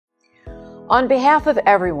On behalf of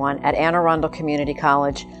everyone at Arundel Community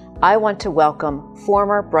College, I want to welcome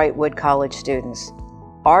former Brightwood College students.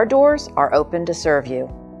 Our doors are open to serve you.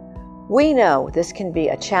 We know this can be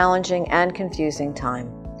a challenging and confusing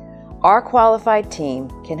time. Our qualified team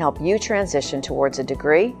can help you transition towards a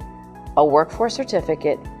degree, a workforce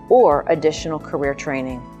certificate, or additional career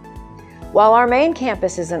training. While our main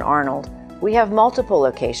campus is in Arnold, we have multiple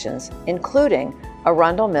locations, including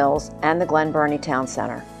Arundel Mills and the Glen Burnie Town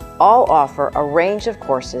Center. All offer a range of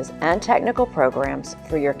courses and technical programs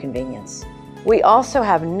for your convenience. We also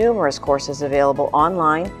have numerous courses available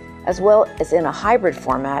online, as well as in a hybrid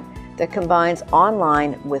format that combines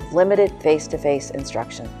online with limited face-to-face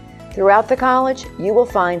instruction. Throughout the college, you will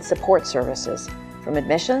find support services, from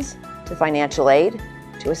admissions to financial aid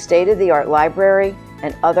to a state-of-the-art library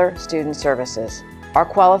and other student services. Our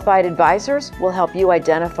qualified advisors will help you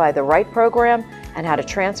identify the right program and how to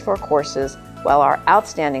transfer courses, while our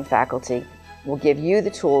outstanding faculty will give you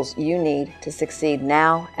the tools you need to succeed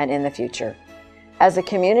now and in the future. As a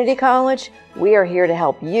community college, we are here to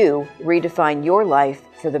help you redefine your life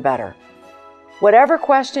for the better. Whatever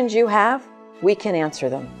questions you have, we can answer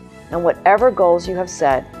them. And whatever goals you have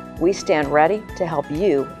set, we stand ready to help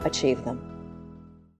you achieve them.